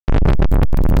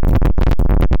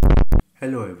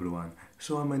Hello everyone.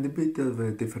 So I'm in a bit of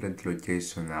a different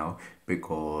location now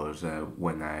because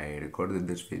when I recorded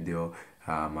this video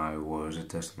I was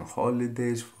just on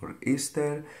holidays for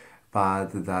Easter,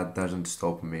 but that doesn't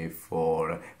stop me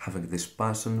for having this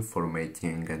passion for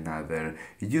making another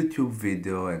YouTube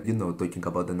video and talking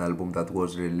about an album that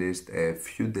was released a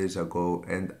few days ago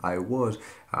and I was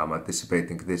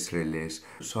anticipating this release.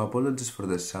 So apologies for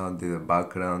the sound in the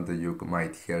background. You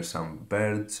might hear some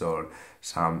birds or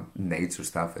some nature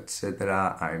stuff,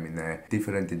 etc. I'm in a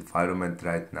different environment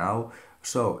right now.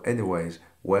 So anyways,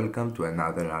 welcome to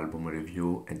another album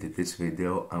review, and in this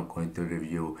video I'm going to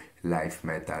review Life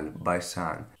Metal by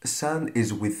Sunn. Sunn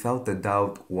is without a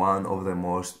doubt one of the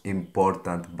most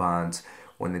important bands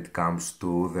when it comes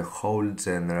to the whole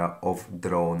genre of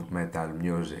drone metal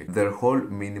music. Their whole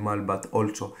minimal but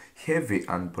also heavy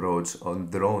approach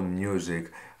on drone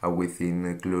music with the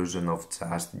inclusion of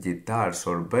just guitars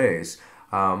or bass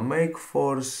make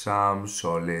for some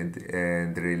solid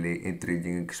and really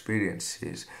intriguing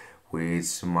experiences,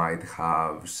 which might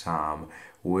have some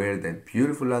weird and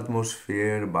beautiful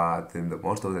atmosphere, but in the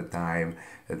most of the time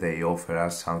they offer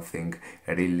us something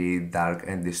really dark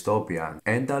and dystopian.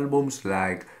 And albums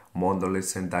like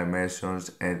Monoliths and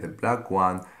Dimensions and The Black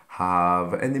One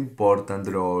have an important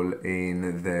role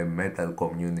in the metal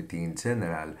community in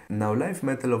general. Now, Life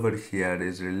Metal over here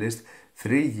is released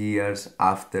 3 years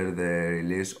after the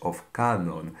release of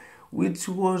Canon, which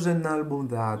was an album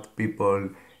that people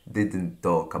didn't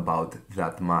talk about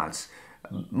that much,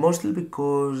 mostly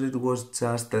because it was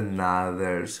just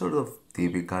another sort of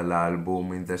typical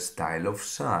album in the style of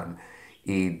Sunn.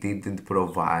 It didn't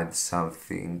provide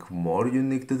something more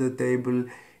unique to the table.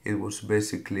 It was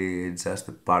basically just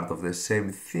a part of the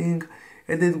same thing,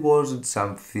 and it wasn't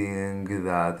something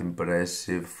that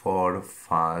impressive for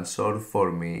fans or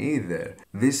for me either.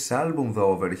 This album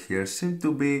though over here seemed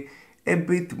to be a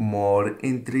bit more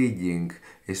intriguing,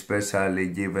 especially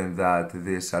given that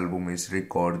this album is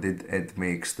recorded and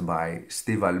mixed by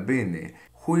Steve Albini,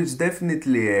 who is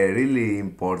definitely a really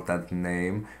important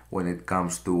name when it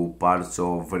comes to parts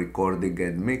of recording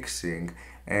and mixing,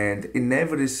 and in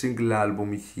every single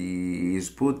album he is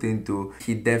put into,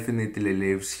 he definitely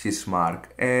leaves his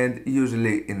mark, and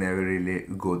usually in a really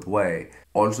good way.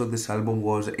 Also, this album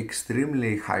was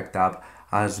extremely hyped up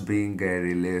as being a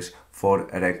release for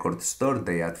Record Store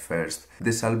Day at first.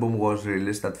 This album was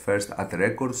released at first at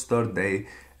Record Store Day,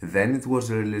 then it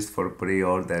was released for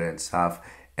pre-order and stuff,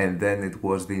 and then it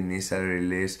was the initial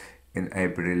release in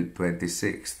April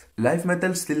 26th. Life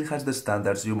Metal still has the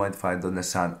standards you might find on a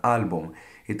Sunn album.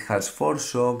 It has 4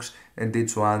 songs and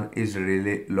each one is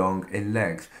really long in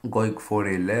length, going for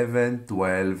 11,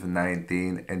 12,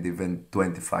 19 and even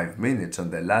 25 minutes on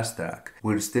the last track.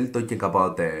 We're still talking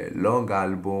about a long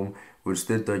album, we're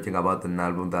still talking about an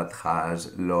album that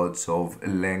has lots of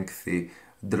lengthy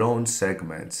drone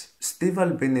segments. Steve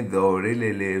Albini though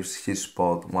really leaves his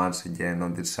spot once again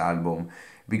on this album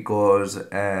because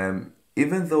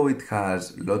even though it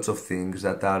has lots of things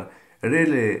that are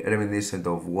really reminiscent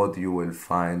of what you will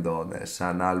find on a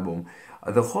Sunn album,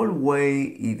 the whole way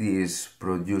it is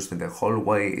produced and the whole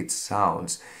way it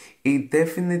sounds, it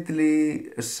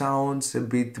definitely sounds a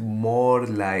bit more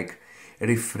like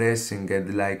refreshing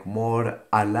and like more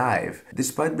alive,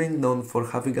 despite being known for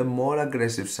having a more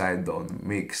aggressive side on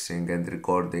mixing and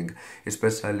recording,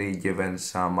 especially given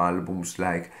some albums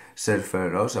like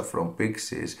Surfer Rosa from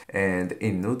Pixies and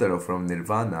In Utero from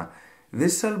Nirvana.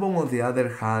 This album on the other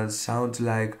hand sounds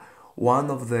like one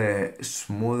of the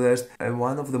smoothest and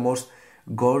one of the most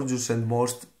gorgeous and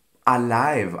most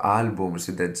alive albums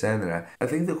in the genre. I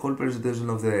think the whole presentation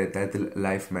of the title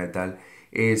Life Metal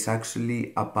is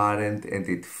actually apparent and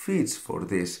it fits for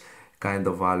this kind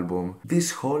of album.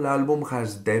 This whole album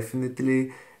has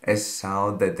definitely a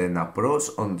sound and an approach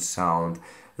on sound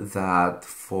that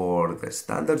for the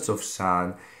standards of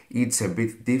Sunn it's a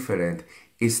bit different.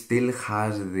 It still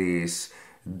has this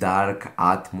dark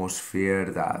atmosphere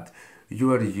that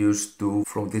you are used to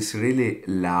from this really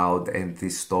loud and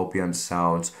dystopian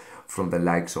sounds from the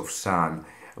likes of Sunn.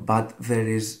 But there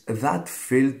is that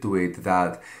feel to it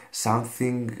that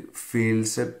something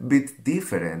feels a bit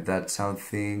different, that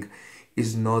something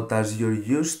is not as you're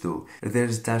used to.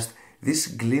 There's just this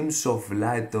glimpse of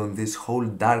light on this whole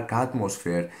dark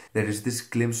atmosphere. There is this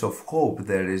glimpse of hope.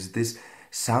 There is this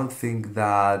something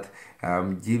that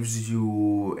gives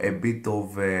you a bit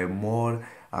of a more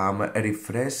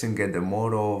refreshing and a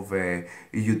more of a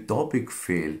utopic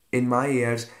feel. In my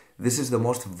ears, this is the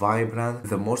most vibrant,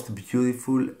 the most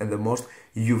beautiful and the most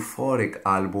euphoric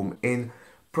album in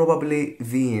probably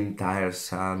the entire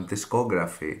Sunn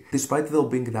discography. Despite though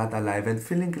being that alive and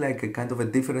feeling like a kind of a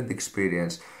different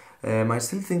experience, I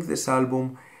still think this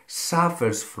album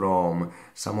suffers from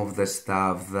some of the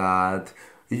stuff that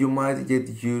you might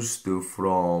get used to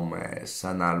from a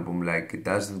Sunn album. Like, it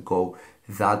doesn't go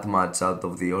that much out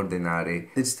of the ordinary.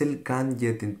 It still can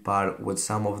get in par with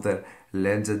some of the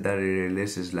legendary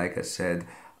releases, like I said,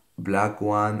 Black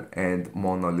One and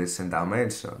Monoliths and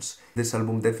Dimensions. This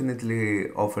album definitely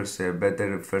offers a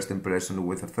better first impression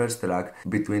with the first track,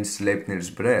 Between Sleipnir's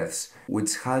Breaths,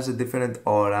 which has a different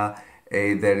aura.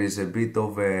 There is a bit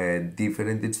of a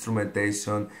different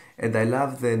instrumentation, and I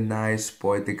love the nice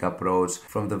poetic approach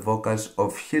from the vocals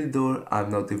of Hildur. I'm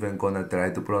not even gonna try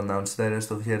to pronounce the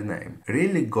rest of her name.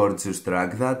 Really gorgeous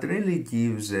track that really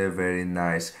gives a very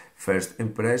nice first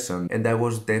impression, and I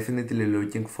was definitely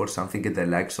looking for something in the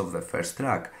likes of the first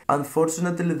track.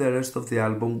 Unfortunately, the rest of the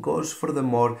album goes for the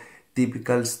more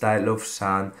typical style of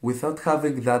Sunn without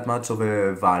having that much of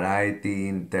a variety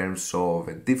in terms of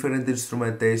a different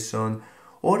instrumentation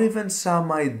or even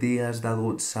some ideas that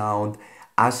would sound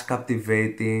as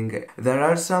captivating. There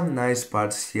are some nice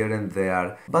parts here and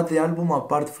there, but the album,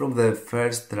 apart from the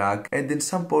first track and in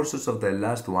some portions of the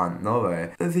last one,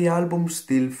 Nove, the album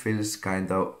still feels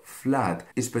kinda flat,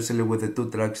 especially with the two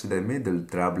tracks in the middle,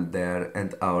 Trouble There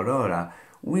and Aurora,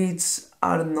 which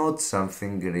are not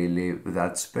something really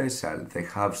that special. They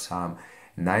have some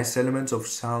nice elements of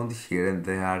sound here and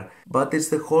there, but it's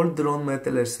the whole drone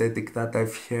metal aesthetic that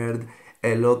I've heard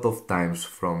a lot of times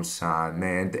from Sunn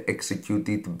and execute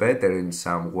it better in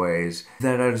some ways.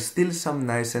 There are still some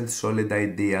nice and solid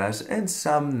ideas and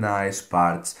some nice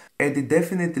parts, and it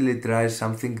definitely tries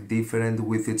something different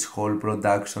with its whole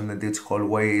production and its whole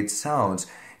way it sounds,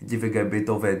 giving a bit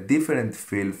of a different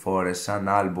feel for a Sunn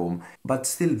album, but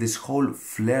still this whole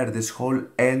flair, this whole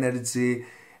energy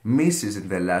misses in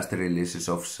the last releases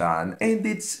of Sunn, and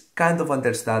it's kind of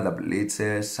understandable. It's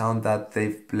a sound that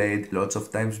they've played lots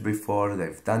of times before,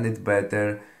 they've done it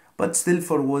better, but still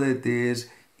for what it is,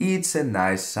 it's a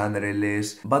nice Sunn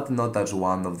release, but not as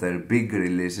one of their big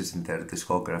releases in their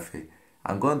discography.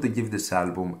 I'm going to give this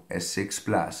album a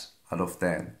 6+ out of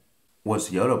 10.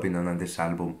 What's your opinion on this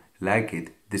album? Like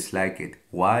it, dislike it,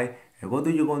 why, and what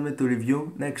do you want me to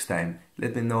review next time?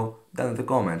 Let me know down in the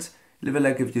comments. Leave a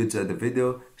like if you enjoyed the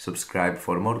video, subscribe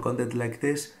for more content like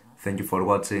this. Thank you for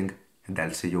watching, and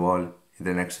I'll see you all in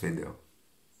the next video.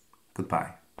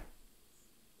 Goodbye.